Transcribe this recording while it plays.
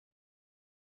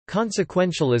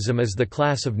Consequentialism is the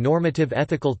class of normative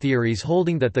ethical theories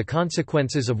holding that the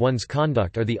consequences of one's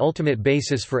conduct are the ultimate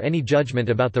basis for any judgment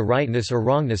about the rightness or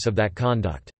wrongness of that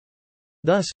conduct.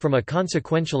 Thus, from a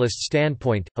consequentialist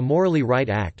standpoint, a morally right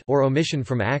act or omission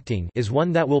from acting is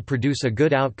one that will produce a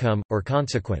good outcome, or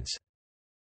consequence.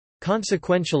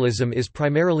 Consequentialism is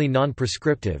primarily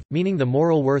non-prescriptive, meaning the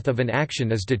moral worth of an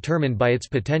action is determined by its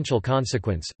potential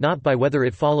consequence, not by whether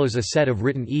it follows a set of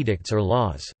written edicts or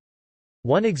laws.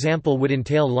 One example would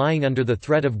entail lying under the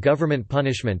threat of government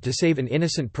punishment to save an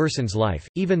innocent person's life,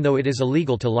 even though it is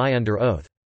illegal to lie under oath.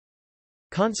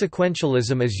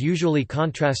 Consequentialism is usually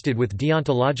contrasted with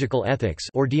deontological ethics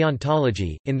or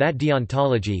deontology, in that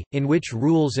deontology, in which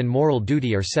rules and moral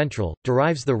duty are central,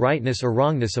 derives the rightness or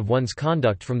wrongness of one's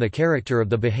conduct from the character of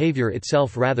the behavior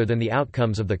itself rather than the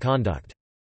outcomes of the conduct.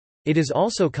 It is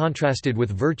also contrasted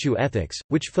with virtue ethics,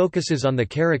 which focuses on the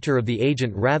character of the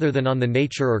agent rather than on the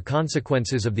nature or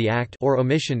consequences of the act or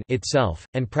omission itself,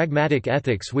 and pragmatic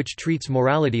ethics which treats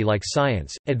morality like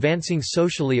science, advancing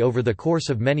socially over the course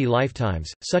of many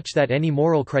lifetimes, such that any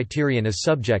moral criterion is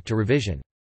subject to revision.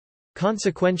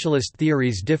 Consequentialist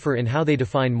theories differ in how they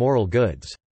define moral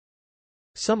goods.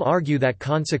 Some argue that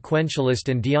consequentialist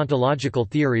and deontological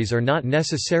theories are not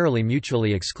necessarily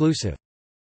mutually exclusive.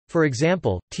 For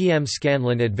example, T. M.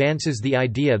 Scanlon advances the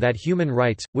idea that human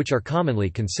rights, which are commonly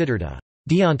considered a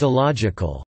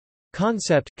deontological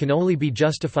concept, can only be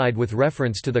justified with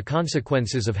reference to the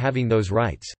consequences of having those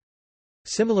rights.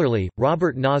 Similarly,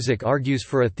 Robert Nozick argues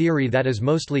for a theory that is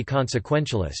mostly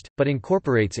consequentialist, but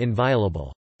incorporates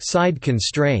inviolable side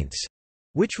constraints,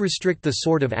 which restrict the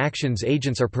sort of actions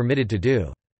agents are permitted to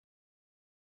do.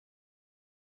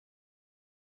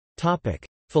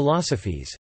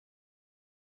 Philosophies.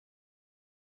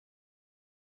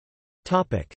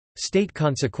 State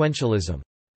consequentialism.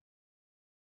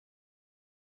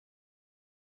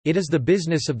 It is the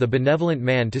business of the benevolent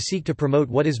man to seek to promote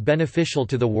what is beneficial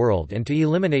to the world and to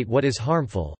eliminate what is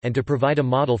harmful, and to provide a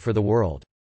model for the world.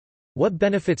 What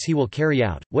benefits he will carry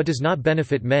out, what does not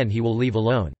benefit men he will leave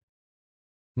alone.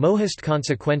 Mohist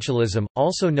consequentialism,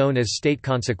 also known as state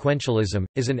consequentialism,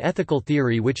 is an ethical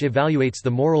theory which evaluates the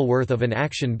moral worth of an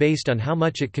action based on how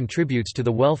much it contributes to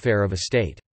the welfare of a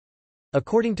state.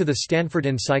 According to the Stanford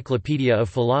Encyclopedia of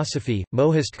Philosophy,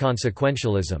 Mohist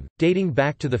consequentialism, dating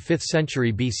back to the 5th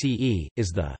century BCE, is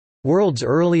the world's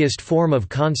earliest form of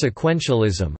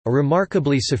consequentialism, a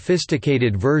remarkably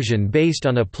sophisticated version based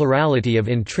on a plurality of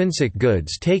intrinsic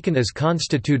goods taken as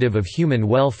constitutive of human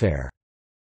welfare.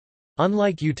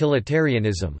 Unlike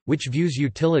utilitarianism, which views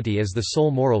utility as the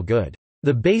sole moral good,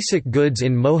 the basic goods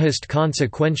in Mohist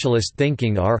consequentialist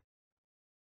thinking are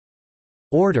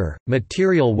order,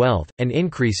 material wealth, and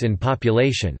increase in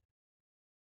population.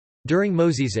 During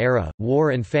Moses' era,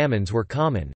 war and famines were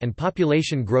common, and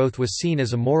population growth was seen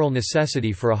as a moral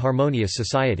necessity for a harmonious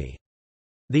society.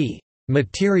 The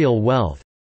material wealth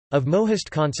of Mohist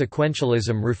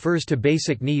consequentialism refers to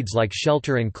basic needs like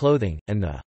shelter and clothing, and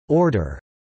the order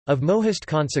of Mohist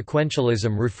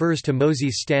consequentialism refers to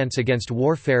Moses' stance against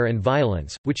warfare and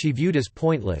violence, which he viewed as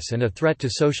pointless and a threat to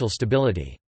social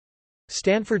stability.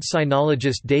 Stanford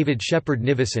sinologist David Shepard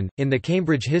Nivison, in the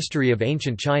Cambridge History of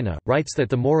Ancient China, writes that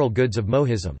the moral goods of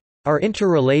Mohism are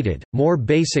interrelated: more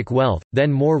basic wealth,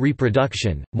 then more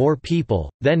reproduction, more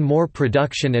people, then more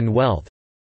production and wealth.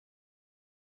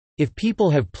 If people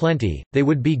have plenty, they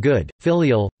would be good,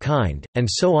 filial, kind, and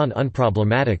so on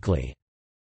unproblematically.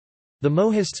 The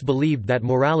Mohists believed that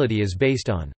morality is based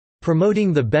on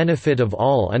promoting the benefit of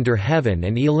all under heaven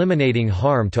and eliminating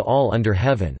harm to all under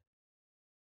heaven.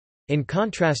 In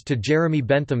contrast to Jeremy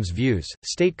Bentham's views,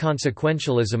 state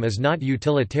consequentialism is not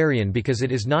utilitarian because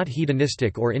it is not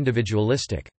hedonistic or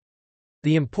individualistic.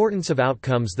 The importance of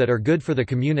outcomes that are good for the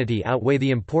community outweigh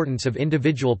the importance of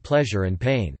individual pleasure and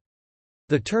pain.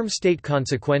 The term state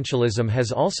consequentialism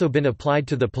has also been applied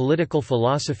to the political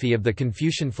philosophy of the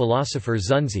Confucian philosopher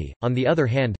Zunzi. On the other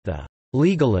hand, the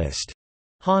legalist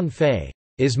Han Fei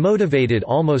is motivated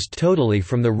almost totally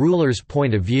from the ruler's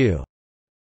point of view.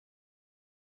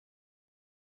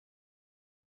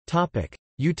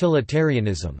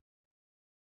 Utilitarianism.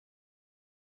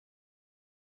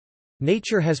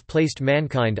 Nature has placed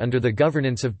mankind under the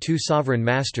governance of two sovereign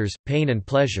masters, pain and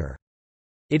pleasure.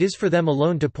 It is for them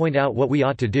alone to point out what we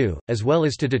ought to do, as well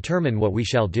as to determine what we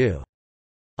shall do.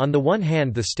 On the one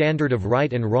hand the standard of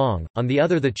right and wrong, on the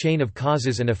other the chain of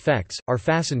causes and effects, are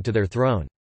fastened to their throne.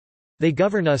 They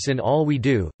govern us in all we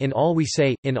do, in all we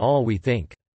say, in all we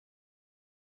think.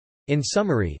 In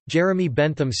summary, Jeremy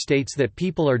Bentham states that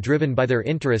people are driven by their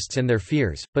interests and their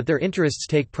fears, but their interests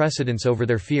take precedence over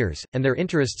their fears, and their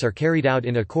interests are carried out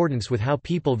in accordance with how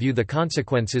people view the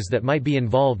consequences that might be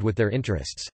involved with their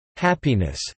interests.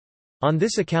 Happiness, on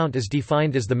this account, is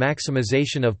defined as the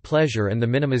maximization of pleasure and the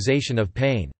minimization of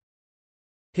pain.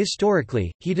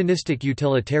 Historically, hedonistic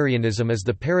utilitarianism is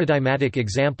the paradigmatic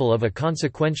example of a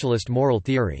consequentialist moral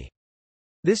theory.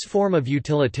 This form of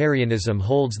utilitarianism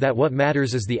holds that what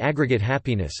matters is the aggregate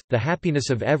happiness, the happiness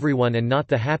of everyone and not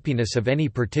the happiness of any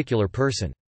particular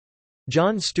person.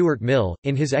 John Stuart Mill,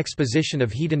 in his exposition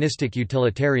of hedonistic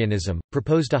utilitarianism,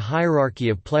 proposed a hierarchy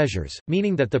of pleasures,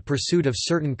 meaning that the pursuit of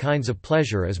certain kinds of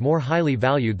pleasure is more highly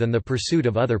valued than the pursuit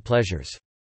of other pleasures.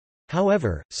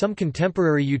 However, some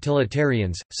contemporary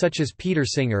utilitarians, such as Peter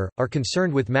Singer, are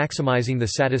concerned with maximizing the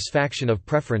satisfaction of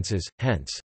preferences, hence,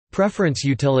 preference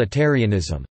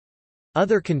utilitarianism.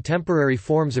 Other contemporary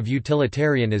forms of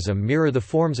utilitarianism mirror the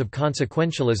forms of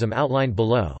consequentialism outlined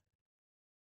below.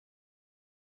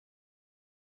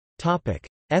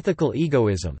 Ethical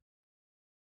egoism.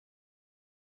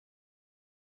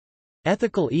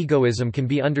 Ethical egoism can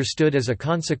be understood as a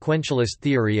consequentialist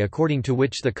theory according to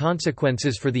which the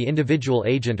consequences for the individual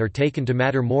agent are taken to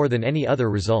matter more than any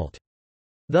other result.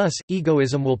 Thus,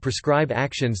 egoism will prescribe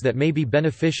actions that may be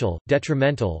beneficial,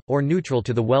 detrimental, or neutral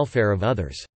to the welfare of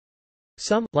others.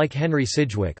 Some, like Henry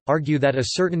Sidgwick, argue that a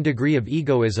certain degree of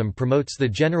egoism promotes the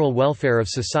general welfare of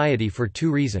society for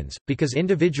two reasons, because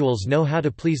individuals know how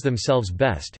to please themselves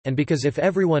best, and because if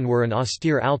everyone were an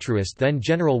austere altruist then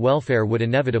general welfare would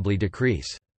inevitably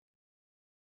decrease.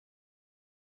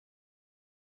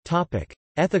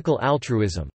 Ethical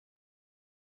altruism.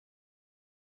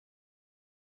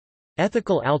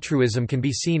 Ethical altruism can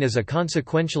be seen as a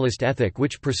consequentialist ethic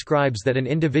which prescribes that an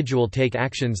individual take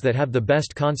actions that have the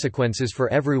best consequences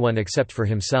for everyone except for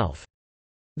himself.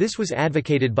 This was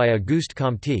advocated by Auguste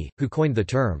Comte, who coined the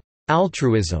term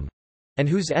altruism, and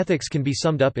whose ethics can be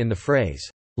summed up in the phrase,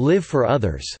 "live for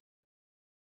others."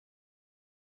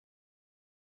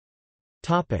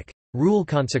 Rule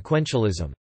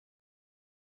consequentialism.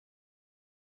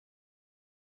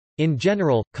 In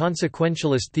general,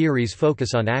 consequentialist theories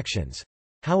focus on actions.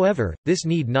 However, this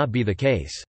need not be the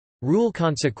case. Rule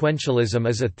consequentialism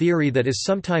is a theory that is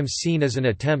sometimes seen as an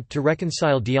attempt to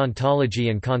reconcile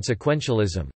deontology and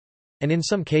consequentialism. And in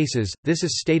some cases, this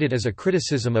is stated as a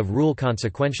criticism of rule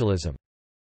consequentialism.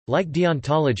 Like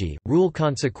deontology, rule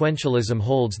consequentialism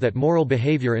holds that moral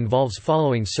behavior involves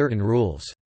following certain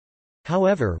rules.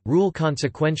 However, rule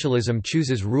consequentialism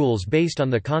chooses rules based on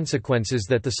the consequences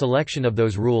that the selection of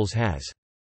those rules has.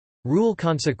 Rule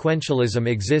consequentialism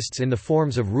exists in the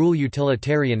forms of rule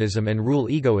utilitarianism and rule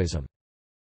egoism.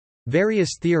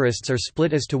 Various theorists are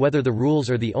split as to whether the rules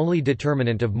are the only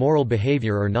determinant of moral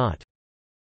behavior or not.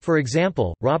 For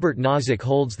example, Robert Nozick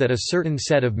holds that a certain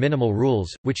set of minimal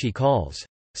rules, which he calls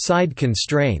side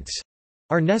constraints,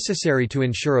 are necessary to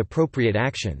ensure appropriate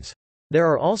actions. There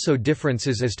are also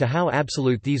differences as to how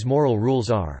absolute these moral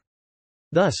rules are.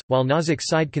 Thus, while Nozick's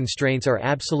side constraints are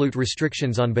absolute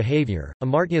restrictions on behavior,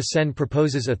 Amartya Sen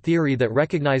proposes a theory that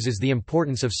recognizes the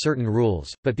importance of certain rules,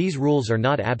 but these rules are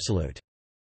not absolute.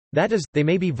 That is, they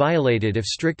may be violated if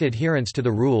strict adherence to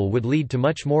the rule would lead to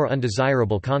much more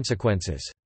undesirable consequences.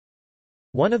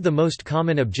 One of the most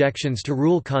common objections to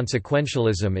rule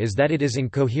consequentialism is that it is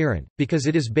incoherent, because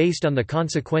it is based on the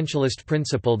consequentialist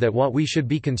principle that what we should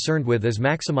be concerned with is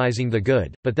maximizing the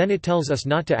good, but then it tells us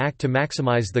not to act to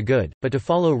maximize the good, but to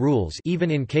follow rules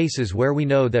even in cases where we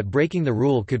know that breaking the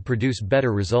rule could produce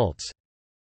better results.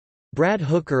 Brad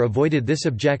Hooker avoided this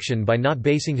objection by not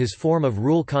basing his form of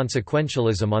rule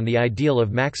consequentialism on the ideal of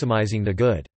maximizing the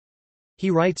good.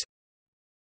 He writes,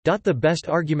 "The best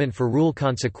argument for rule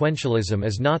consequentialism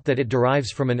is not that it derives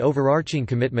from an overarching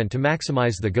commitment to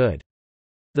maximize the good.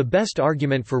 The best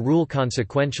argument for rule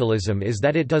consequentialism is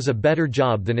that it does a better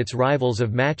job than its rivals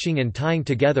of matching and tying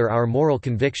together our moral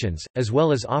convictions, as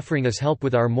well as offering us help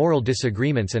with our moral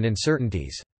disagreements and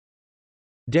uncertainties."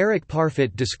 Derek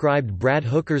Parfit described Brad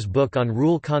Hooker's book on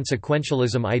rule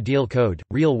consequentialism Ideal Code,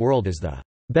 Real World as the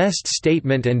best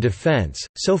statement and defense,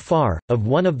 so far, of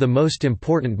one of the most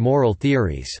important moral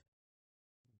theories.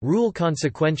 Rule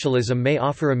consequentialism may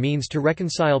offer a means to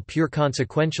reconcile pure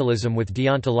consequentialism with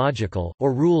deontological,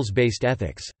 or rules-based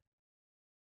ethics.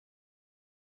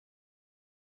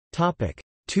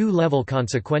 Two-level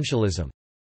consequentialism.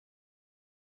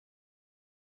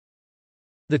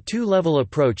 The two-level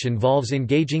approach involves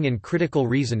engaging in critical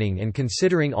reasoning and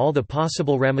considering all the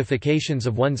possible ramifications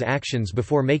of one's actions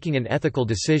before making an ethical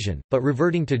decision, but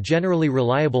reverting to generally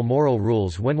reliable moral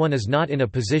rules when one is not in a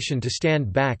position to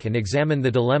stand back and examine the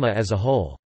dilemma as a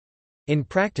whole. In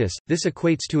practice, this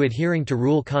equates to adhering to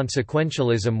rule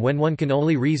consequentialism when one can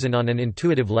only reason on an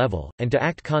intuitive level, and to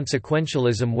act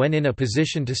consequentialism when in a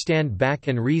position to stand back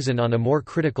and reason on a more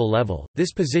critical level.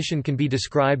 This position can be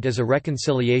described as a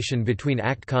reconciliation between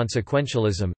act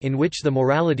consequentialism, in which the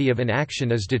morality of an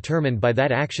action is determined by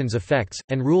that action's effects,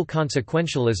 and rule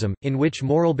consequentialism, in which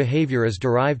moral behavior is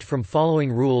derived from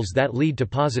following rules that lead to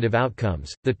positive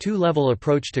outcomes. The two-level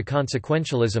approach to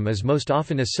consequentialism is most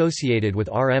often associated with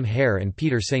R. M. Hare and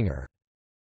Peter Singer.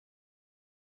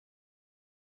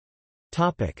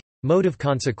 Motive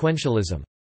consequentialism.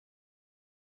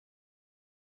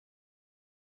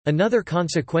 Another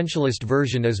consequentialist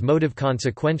version is motive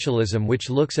consequentialism, which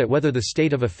looks at whether the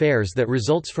state of affairs that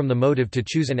results from the motive to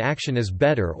choose an action is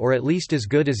better or at least as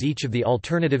good as each of the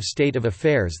alternative state of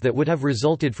affairs that would have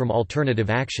resulted from alternative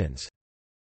actions.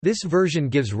 This version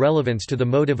gives relevance to the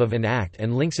motive of an act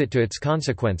and links it to its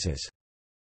consequences.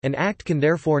 An act can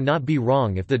therefore not be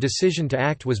wrong if the decision to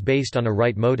act was based on a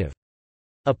right motive.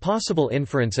 A possible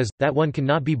inference is, that one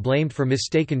cannot be blamed for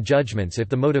mistaken judgments if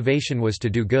the motivation was to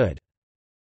do good.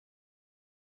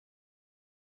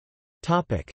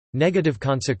 Negative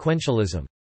consequentialism.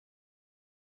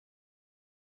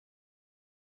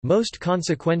 Most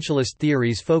consequentialist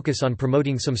theories focus on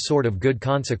promoting some sort of good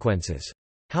consequences.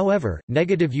 However,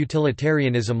 negative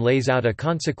utilitarianism lays out a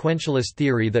consequentialist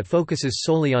theory that focuses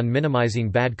solely on minimizing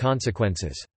bad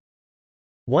consequences.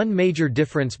 One major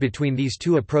difference between these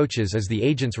two approaches is the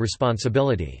agent's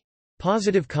responsibility.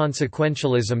 Positive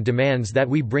consequentialism demands that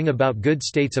we bring about good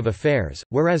states of affairs,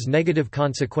 whereas negative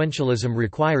consequentialism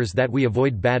requires that we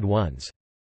avoid bad ones.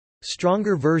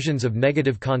 Stronger versions of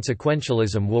negative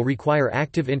consequentialism will require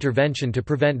active intervention to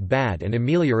prevent bad and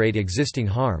ameliorate existing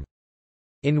harm.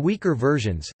 In weaker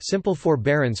versions, simple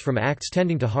forbearance from acts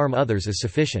tending to harm others is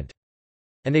sufficient.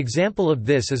 An example of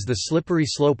this is the slippery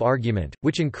slope argument,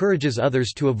 which encourages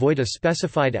others to avoid a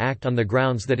specified act on the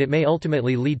grounds that it may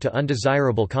ultimately lead to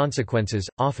undesirable consequences,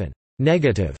 often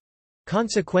negative.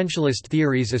 Consequentialist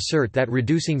theories assert that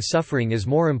reducing suffering is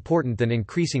more important than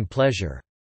increasing pleasure.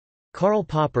 Karl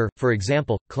Popper, for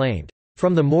example, claimed,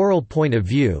 "From the moral point of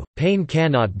view, pain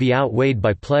cannot be outweighed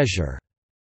by pleasure."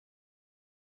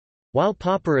 While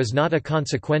Popper is not a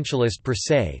consequentialist per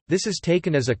se, this is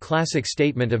taken as a classic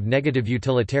statement of negative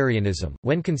utilitarianism.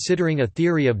 When considering a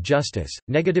theory of justice,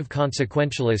 negative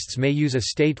consequentialists may use a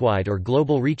statewide or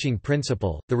global reaching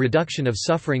principle. The reduction of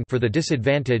suffering for the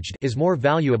disadvantaged is more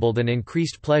valuable than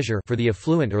increased pleasure for the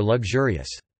affluent or luxurious.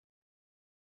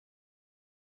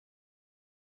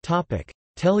 Topic: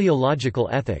 Teleological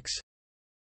ethics.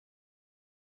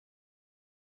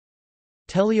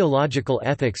 Teleological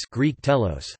ethics, Greek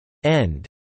telos, end,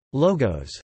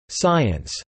 logos,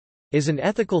 science, is an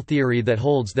ethical theory that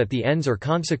holds that the ends or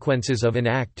consequences of an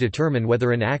act determine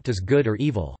whether an act is good or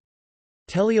evil.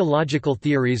 Teleological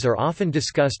theories are often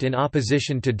discussed in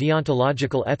opposition to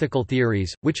deontological ethical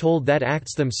theories, which hold that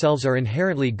acts themselves are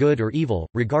inherently good or evil,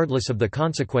 regardless of the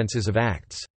consequences of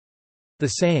acts. The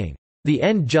saying, "The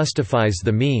end justifies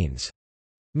the means,"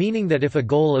 meaning that if a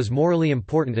goal is morally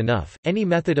important enough, any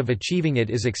method of achieving it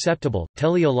is acceptable.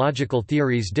 Teleological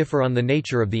theories differ on the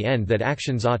nature of the end that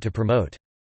actions ought to promote.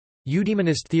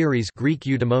 Eudaemonist theories, Greek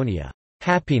eudaimonia,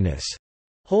 happiness,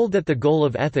 hold that the goal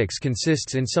of ethics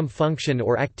consists in some function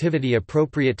or activity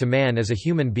appropriate to man as a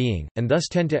human being, and thus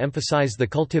tend to emphasize the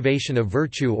cultivation of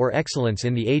virtue or excellence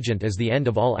in the agent as the end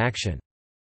of all action.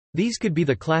 These could be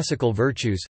the classical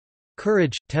virtues,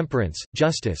 courage, temperance,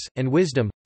 justice, and wisdom,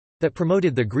 that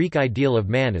promoted the Greek ideal of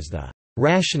man as the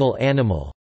rational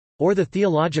animal, or the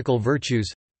theological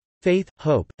virtues, faith,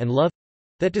 hope, and love,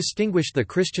 that distinguished the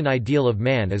Christian ideal of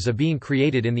man as a being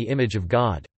created in the image of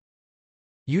God.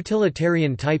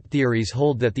 Utilitarian-type theories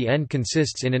hold that the end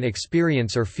consists in an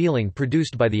experience or feeling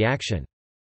produced by the action.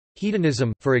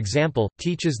 Hedonism, for example,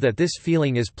 teaches that this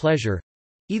feeling is pleasure,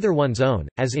 either one's own,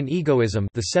 as in egoism,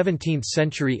 the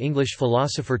 17th-century English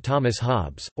philosopher Thomas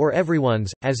Hobbes, or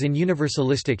everyone's, as in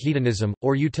universalistic hedonism,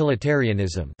 or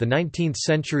utilitarianism, the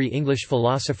 19th-century English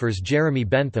philosophers Jeremy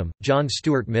Bentham, John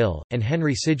Stuart Mill, and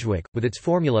Henry Sidgwick, with its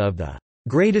formula of the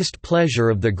greatest pleasure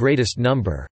of the greatest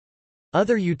number.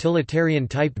 Other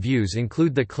utilitarian-type views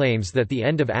include the claims that the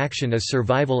end of action is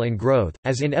survival and growth,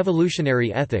 as in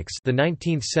evolutionary ethics, the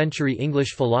 19th-century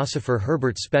English philosopher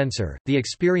Herbert Spencer, the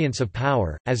experience of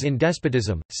power, as in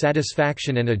despotism,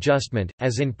 satisfaction and adjustment,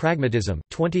 as in pragmatism,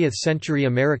 20th-century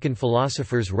American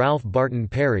philosophers Ralph Barton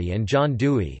Perry and John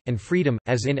Dewey, and freedom,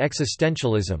 as in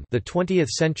existentialism, the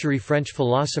 20th-century French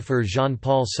philosopher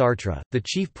Jean-Paul Sartre. The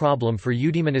chief problem for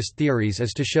eudaimonist theories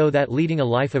is to show that leading a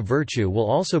life of virtue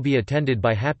will also be attended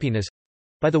by happiness,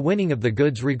 by the winning of the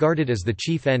goods regarded as the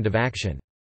chief end of action.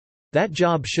 That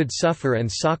Job should suffer and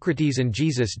Socrates and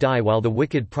Jesus die while the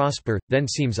wicked prosper, then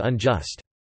seems unjust.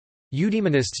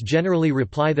 Eudemonists generally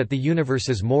reply that the universe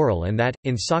is moral and that,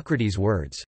 in Socrates'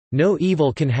 words, "No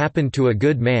evil can happen to a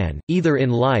good man, either in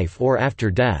life or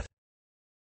after death."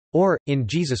 Or, in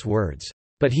Jesus' words,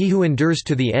 "But he who endures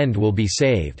to the end will be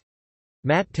saved."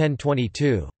 Matt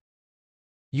 10:22.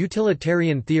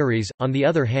 Utilitarian theories, on the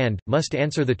other hand, must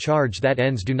answer the charge that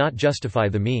ends do not justify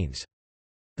the means.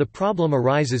 The problem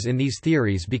arises in these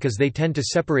theories because they tend to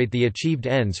separate the achieved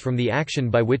ends from the action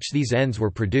by which these ends were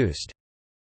produced.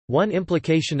 One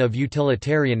implication of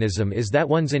utilitarianism is that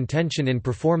one's intention in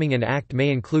performing an act may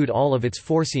include all of its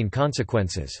foreseen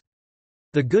consequences.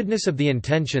 The goodness of the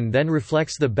intention then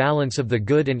reflects the balance of the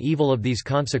good and evil of these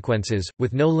consequences,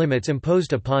 with no limits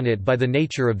imposed upon it by the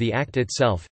nature of the act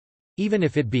itself, even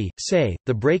if it be, say,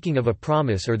 the breaking of a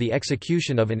promise or the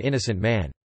execution of an innocent man.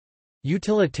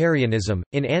 Utilitarianism,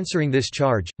 in answering this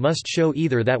charge, must show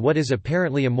either that what is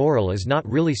apparently immoral is not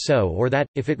really so or that,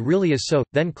 if it really is so,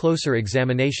 then closer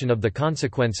examination of the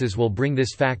consequences will bring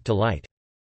this fact to light.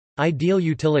 Ideal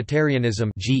utilitarianism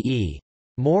 (G.E.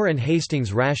 Moore and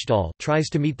Hastings-Rashdall) tries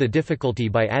to meet the difficulty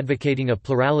by advocating a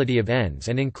plurality of ends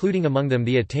and including among them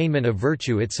the attainment of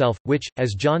virtue itself, which,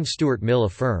 as John Stuart Mill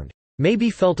affirmed, may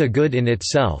be felt a good in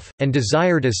itself, and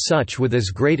desired as such with as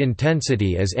great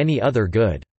intensity as any other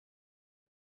good.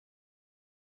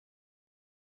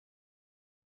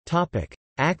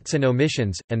 Acts and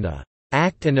omissions, and the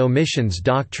act and omissions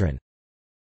doctrine.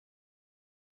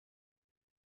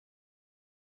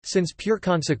 Since pure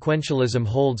consequentialism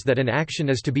holds that an action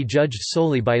is to be judged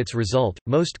solely by its result,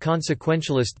 most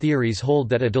consequentialist theories hold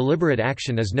that a deliberate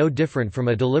action is no different from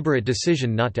a deliberate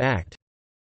decision not to act.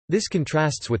 This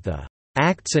contrasts with the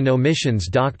acts and omissions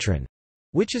doctrine,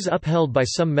 which is upheld by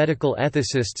some medical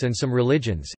ethicists and some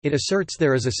religions. It asserts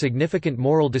there is a significant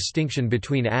moral distinction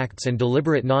between acts and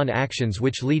deliberate non-actions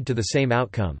which lead to the same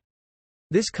outcome.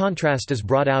 This contrast is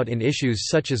brought out in issues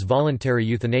such as voluntary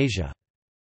euthanasia.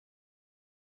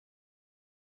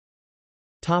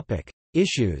 Topic: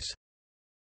 Issues.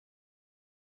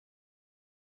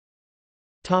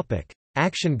 Topic: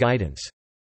 Action guidance.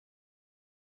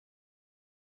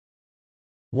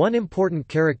 One important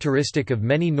characteristic of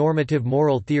many normative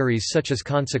moral theories such as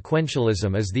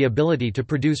consequentialism is the ability to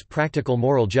produce practical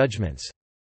moral judgments.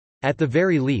 At the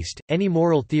very least, any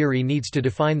moral theory needs to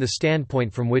define the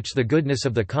standpoint from which the goodness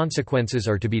of the consequences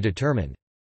are to be determined.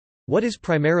 What is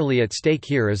primarily at stake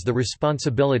here is the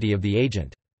responsibility of the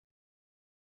agent.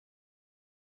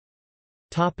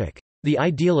 The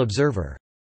ideal observer.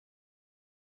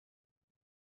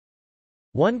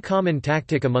 One common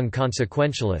tactic among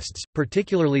consequentialists,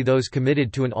 particularly those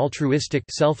committed to an altruistic,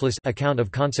 selfless account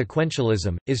of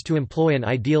consequentialism, is to employ an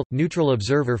ideal, neutral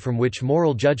observer from which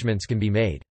moral judgments can be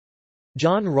made.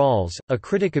 John Rawls, a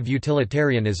critic of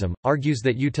utilitarianism, argues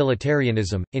that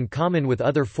utilitarianism, in common with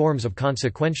other forms of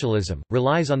consequentialism,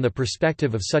 relies on the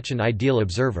perspective of such an ideal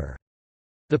observer.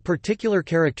 The particular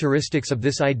characteristics of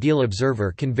this ideal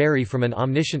observer can vary from an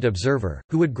omniscient observer,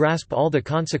 who would grasp all the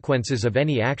consequences of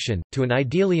any action, to an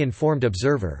ideally informed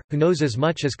observer, who knows as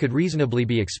much as could reasonably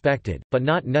be expected, but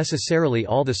not necessarily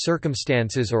all the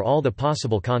circumstances or all the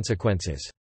possible consequences.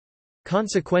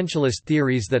 Consequentialist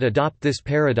theories that adopt this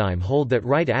paradigm hold that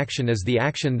right action is the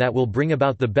action that will bring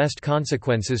about the best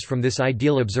consequences from this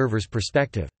ideal observer's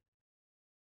perspective.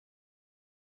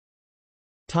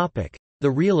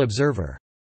 The real observer.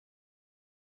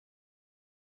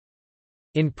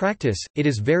 In practice, it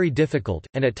is very difficult,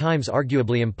 and at times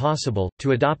arguably impossible,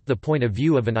 to adopt the point of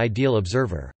view of an ideal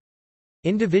observer.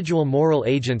 Individual moral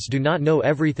agents do not know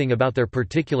everything about their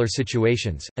particular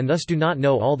situations, and thus do not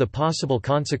know all the possible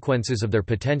consequences of their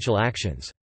potential actions.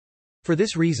 For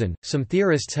this reason, some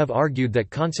theorists have argued that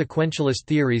consequentialist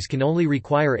theories can only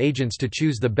require agents to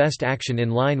choose the best action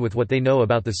in line with what they know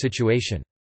about the situation.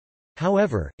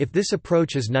 However, if this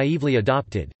approach is naively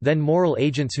adopted, then moral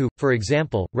agents who, for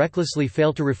example, recklessly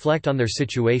fail to reflect on their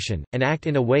situation, and act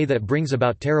in a way that brings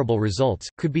about terrible results,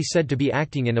 could be said to be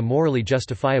acting in a morally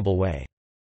justifiable way.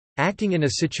 Acting in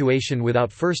a situation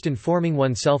without first informing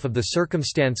oneself of the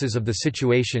circumstances of the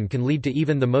situation can lead to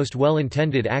even the most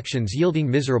well-intended actions yielding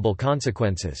miserable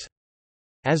consequences.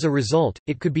 As a result,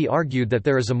 it could be argued that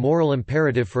there is a moral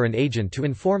imperative for an agent to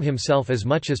inform himself as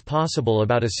much as possible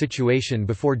about a situation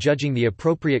before judging the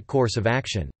appropriate course of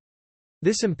action.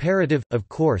 This imperative, of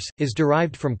course, is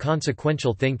derived from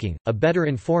consequential thinking. A better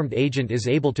informed agent is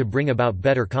able to bring about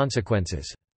better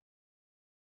consequences.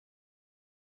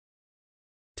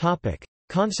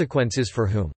 Consequences for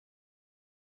whom?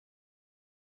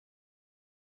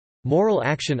 Moral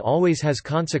action always has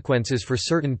consequences for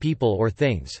certain people or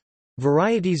things.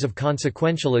 Varieties of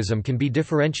consequentialism can be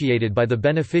differentiated by the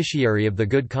beneficiary of the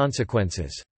good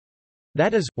consequences.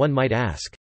 That is, one might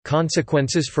ask,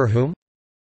 consequences for whom?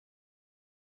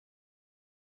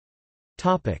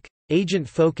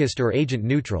 Agent-focused or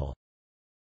agent-neutral.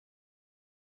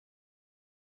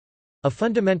 A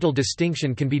fundamental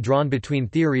distinction can be drawn between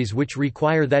theories which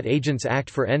require that agents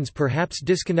act for ends perhaps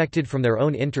disconnected from their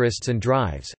own interests and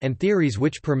drives, and theories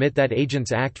which permit that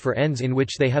agents act for ends in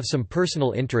which they have some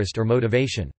personal interest or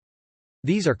motivation.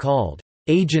 These are called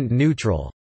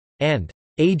agent-neutral and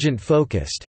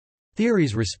agent-focused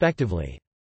theories respectively.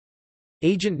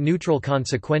 Agent-neutral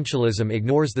consequentialism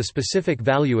ignores the specific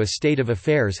value a state of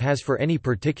affairs has for any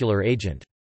particular agent.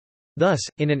 Thus,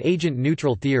 in an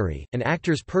agent-neutral theory, an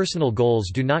actor's personal goals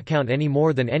do not count any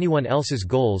more than anyone else's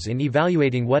goals in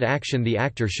evaluating what action the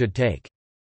actor should take.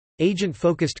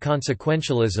 Agent-focused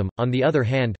consequentialism, on the other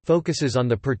hand, focuses on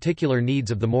the particular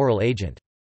needs of the moral agent.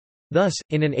 Thus,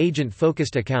 in an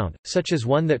agent-focused account, such as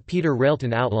one that Peter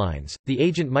Railton outlines, the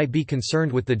agent might be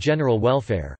concerned with the general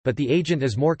welfare, but the agent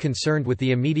is more concerned with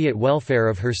the immediate welfare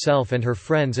of herself and her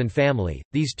friends and family.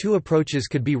 These two approaches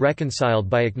could be reconciled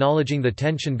by acknowledging the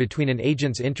tension between an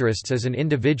agent's interests as an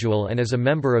individual and as a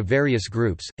member of various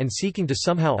groups, and seeking to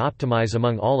somehow optimize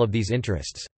among all of these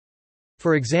interests.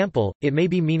 For example, it may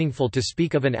be meaningful to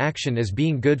speak of an action as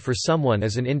being good for someone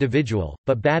as an individual,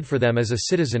 but bad for them as a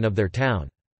citizen of their town.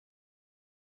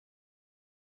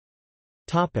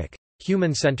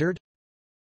 Human-centered?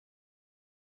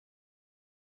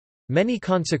 Many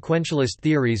consequentialist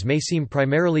theories may seem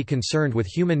primarily concerned with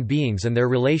human beings and their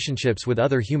relationships with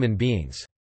other human beings.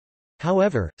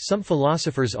 However, some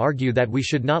philosophers argue that we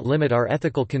should not limit our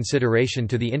ethical consideration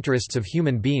to the interests of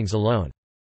human beings alone.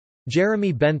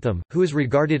 Jeremy Bentham, who is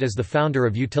regarded as the founder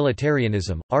of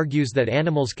utilitarianism, argues that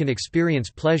animals can experience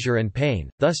pleasure and pain,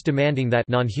 thus demanding that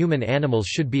non-human animals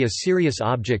should be a serious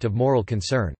object of moral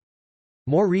concern.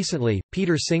 More recently,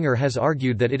 Peter Singer has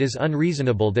argued that it is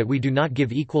unreasonable that we do not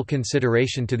give equal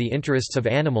consideration to the interests of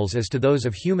animals as to those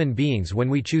of human beings when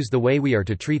we choose the way we are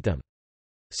to treat them.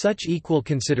 Such equal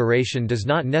consideration does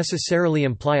not necessarily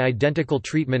imply identical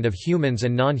treatment of humans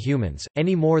and non-humans,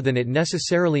 any more than it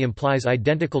necessarily implies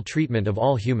identical treatment of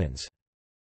all humans.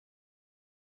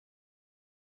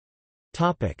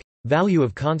 Value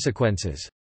of consequences.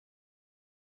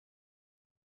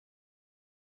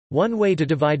 One way to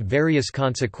divide various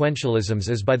consequentialisms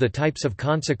is by the types of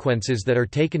consequences that are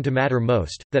taken to matter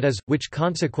most, that is, which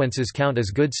consequences count as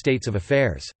good states of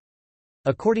affairs.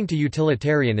 According to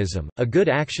utilitarianism, a good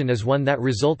action is one that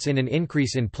results in an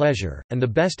increase in pleasure, and the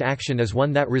best action is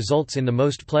one that results in the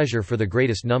most pleasure for the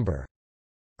greatest number.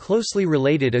 Closely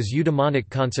related is eudaimonic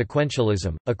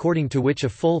consequentialism, according to which a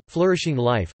full, flourishing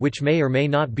life, which may or may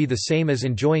not be the same as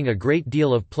enjoying a great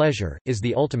deal of pleasure, is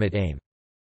the ultimate aim.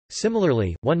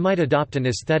 Similarly, one might adopt an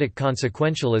aesthetic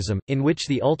consequentialism, in which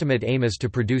the ultimate aim is to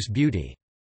produce beauty.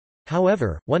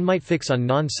 However, one might fix on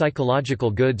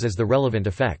non-psychological goods as the relevant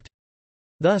effect.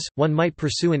 Thus, one might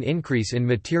pursue an increase in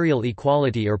material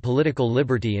equality or political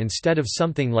liberty instead of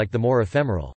something like the more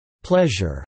ephemeral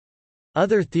pleasure.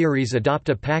 Other theories adopt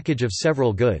a package of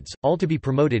several goods, all to be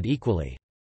promoted equally.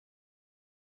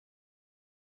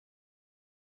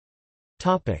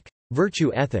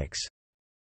 Virtue ethics.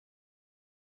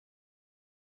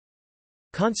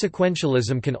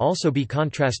 Consequentialism can also be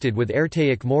contrasted with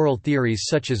archaic moral theories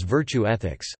such as virtue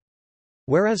ethics.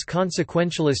 Whereas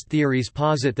consequentialist theories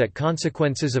posit that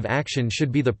consequences of action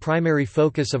should be the primary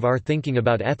focus of our thinking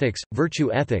about ethics,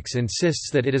 virtue ethics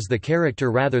insists that it is the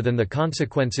character rather than the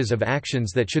consequences of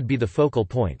actions that should be the focal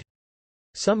point.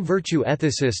 Some virtue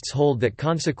ethicists hold that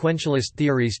consequentialist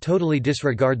theories totally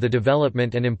disregard the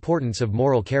development and importance of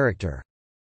moral character.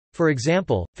 For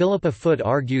example, Philippa Foot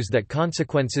argues that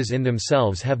consequences in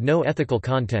themselves have no ethical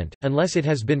content, unless it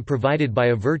has been provided by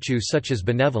a virtue such as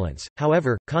benevolence.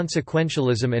 However,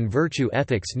 consequentialism and virtue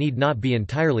ethics need not be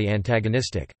entirely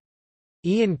antagonistic.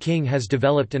 Ian King has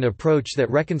developed an approach that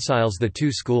reconciles the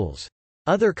two schools.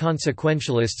 Other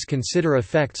consequentialists consider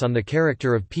effects on the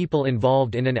character of people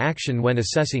involved in an action when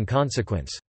assessing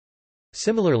consequence.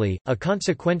 Similarly, a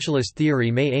consequentialist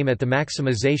theory may aim at the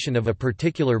maximization of a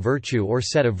particular virtue or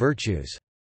set of virtues.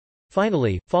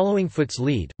 Finally, following Foot's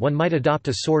lead, one might adopt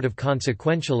a sort of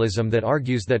consequentialism that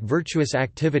argues that virtuous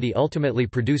activity ultimately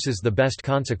produces the best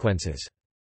consequences.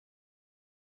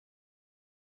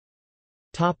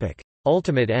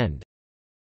 Ultimate end.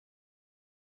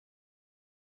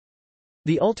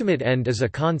 The ultimate end is a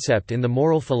concept in the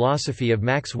moral philosophy of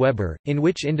Max Weber, in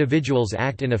which individuals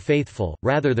act in a faithful,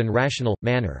 rather than rational,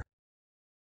 manner.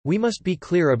 We must be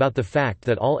clear about the fact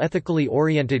that all ethically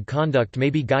oriented conduct may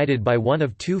be guided by one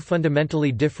of two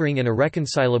fundamentally differing and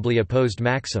irreconcilably opposed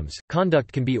maxims.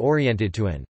 Conduct can be oriented to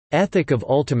an ethic of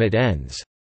ultimate ends,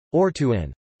 or to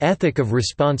an ethic of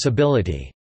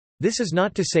responsibility. This is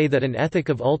not to say that an ethic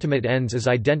of ultimate ends is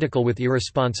identical with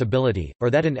irresponsibility, or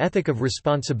that an ethic of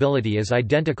responsibility is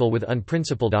identical with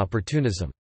unprincipled opportunism.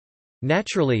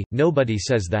 Naturally, nobody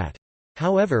says that.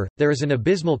 However, there is an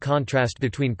abysmal contrast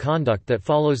between conduct that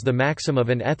follows the maxim of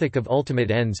an ethic of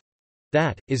ultimate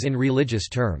ends—that, is in religious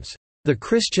terms, "the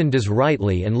Christian does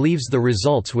rightly and leaves the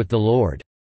results with the Lord,"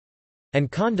 and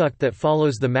conduct that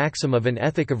follows the maxim of an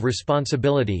ethic of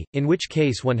responsibility, in which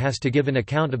case one has to give an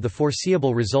account of the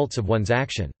foreseeable results of one's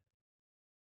action.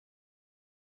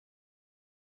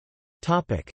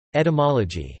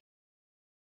 Etymology.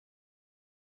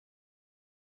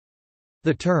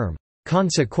 The term,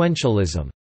 consequentialism,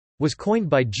 was coined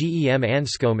by Gem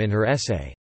Anscombe in her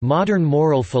essay, Modern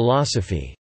Moral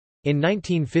Philosophy, in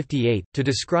 1958, to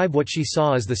describe what she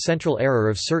saw as the central error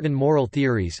of certain moral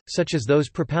theories, such as those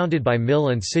propounded by Mill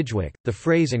and Sidgwick. The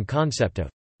phrase and concept of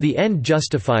the end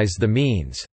justifies the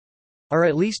means are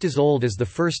at least as old as the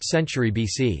 1st century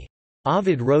BC.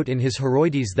 Ovid wrote in his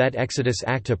Heroides that Exodus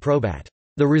acta probat,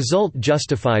 the result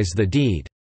justifies the deed.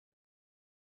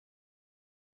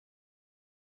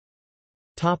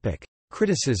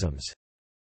 Criticisms.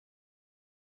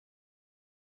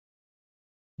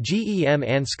 Gem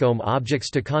Anscombe objects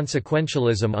to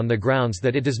consequentialism on the grounds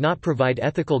that it does not provide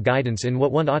ethical guidance in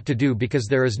what one ought to do because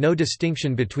there is no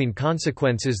distinction between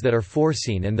consequences that are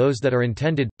foreseen and those that are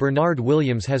intended. Bernard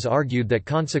Williams has argued that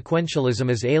consequentialism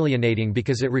is alienating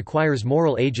because it requires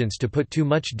moral agents to put too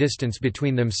much distance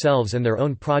between themselves and their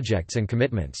own projects and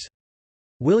commitments.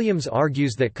 Williams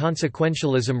argues that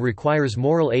consequentialism requires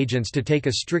moral agents to take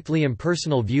a strictly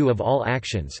impersonal view of all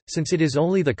actions, since it is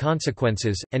only the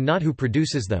consequences, and not who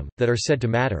produces them, that are said to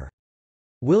matter.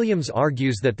 Williams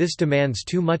argues that this demands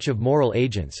too much of moral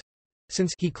agents,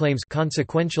 since he claims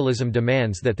consequentialism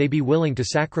demands that they be willing to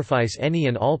sacrifice any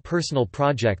and all personal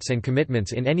projects and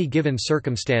commitments in any given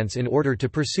circumstance in order to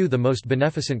pursue the most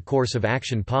beneficent course of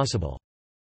action possible.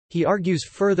 He argues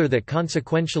further that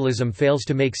consequentialism fails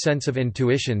to make sense of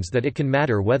intuitions that it can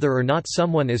matter whether or not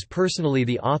someone is personally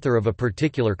the author of a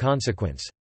particular consequence.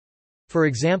 For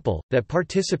example, that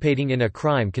participating in a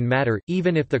crime can matter,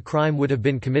 even if the crime would have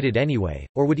been committed anyway,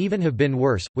 or would even have been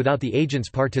worse, without the agent's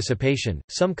participation.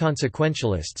 Some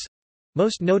consequentialists,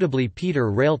 most notably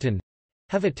Peter Railton,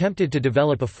 have attempted to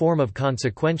develop a form of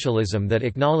consequentialism that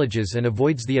acknowledges and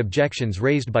avoids the objections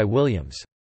raised by Williams.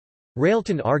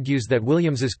 Railton argues that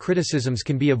Williams's criticisms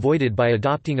can be avoided by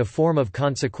adopting a form of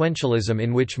consequentialism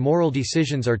in which moral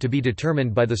decisions are to be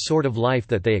determined by the sort of life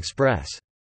that they express.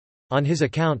 On his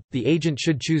account, the agent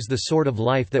should choose the sort of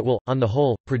life that will, on the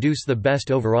whole, produce the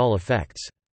best overall effects.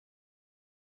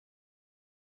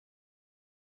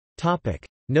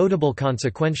 Notable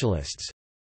consequentialists.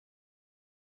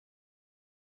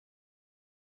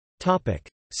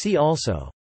 See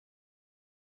also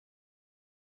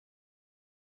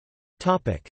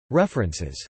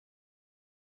References.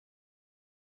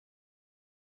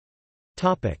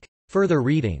 Further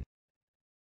reading.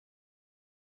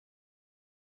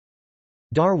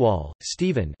 Darwall,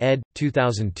 Stephen ed.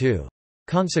 2002.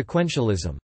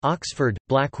 Consequentialism. Oxford,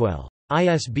 Blackwell.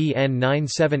 ISBN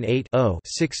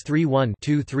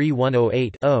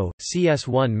 978-0-631-23108-0,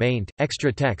 CS1 maint,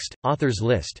 extra text, authors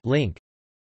list link.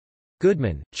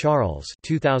 Goodman, Charles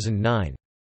 2009.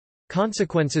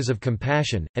 Consequences of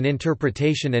Compassion, An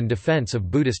Interpretation and Defense of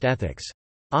Buddhist Ethics.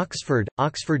 Oxford,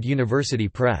 Oxford University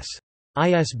Press.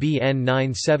 ISBN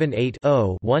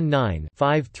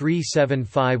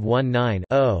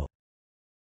 978-0-19-537519-0.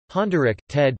 Honderich,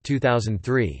 Ted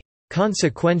 2003.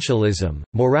 Consequentialism,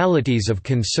 Moralities of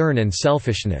Concern and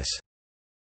Selfishness.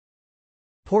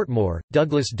 Portmore,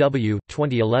 Douglas W.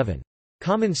 2011.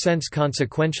 Common Sense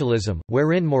Consequentialism,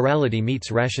 Wherein Morality Meets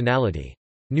Rationality.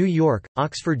 New York,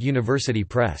 Oxford University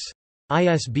Press.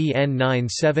 ISBN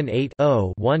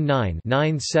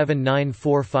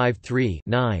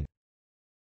 978-0-19-979453-9.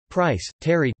 Price,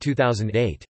 Terry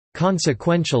 2008.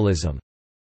 Consequentialism.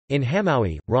 In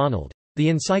Hamowy, Ronald. The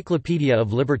Encyclopedia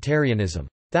of Libertarianism.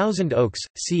 Thousand Oaks,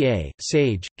 CA,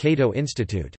 Sage, Cato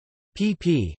Institute.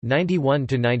 pp.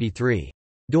 91–93.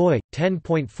 doi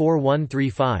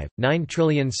 10.4135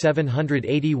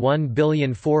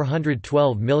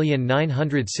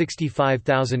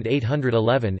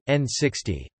 9781412965811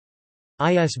 N60.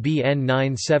 ISBN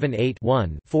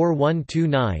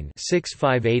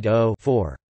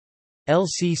 978-1-4129-6580-4.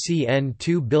 LCCN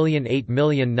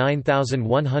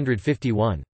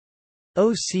 2008909151.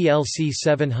 OCLC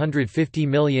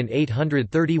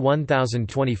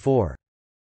 750831024.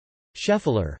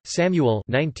 Scheffler, Samuel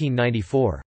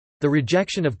 1994. The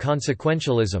Rejection of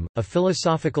Consequentialism, A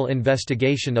Philosophical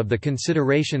Investigation of the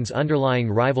Considerations Underlying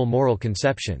Rival Moral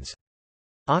Conceptions.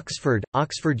 Oxford,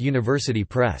 Oxford University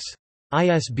Press.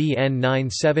 ISBN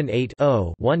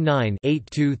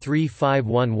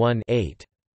 978-0-19-823511-8.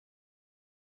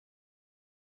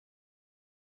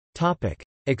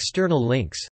 External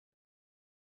links.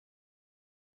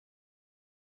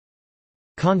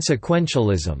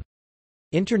 Consequentialism.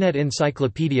 Internet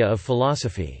Encyclopedia of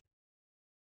Philosophy.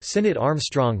 Sinnott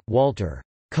Armstrong, Walter.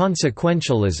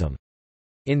 Consequentialism.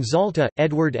 In Zalta,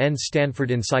 Edward N. Stanford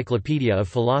Encyclopedia of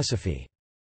Philosophy.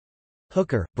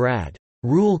 Hooker, Brad.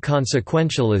 Rule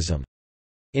Consequentialism.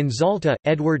 In Zalta,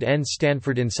 Edward N.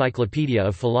 Stanford Encyclopedia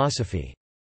of Philosophy.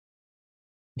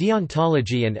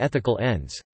 Deontology and Ethical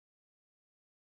Ends.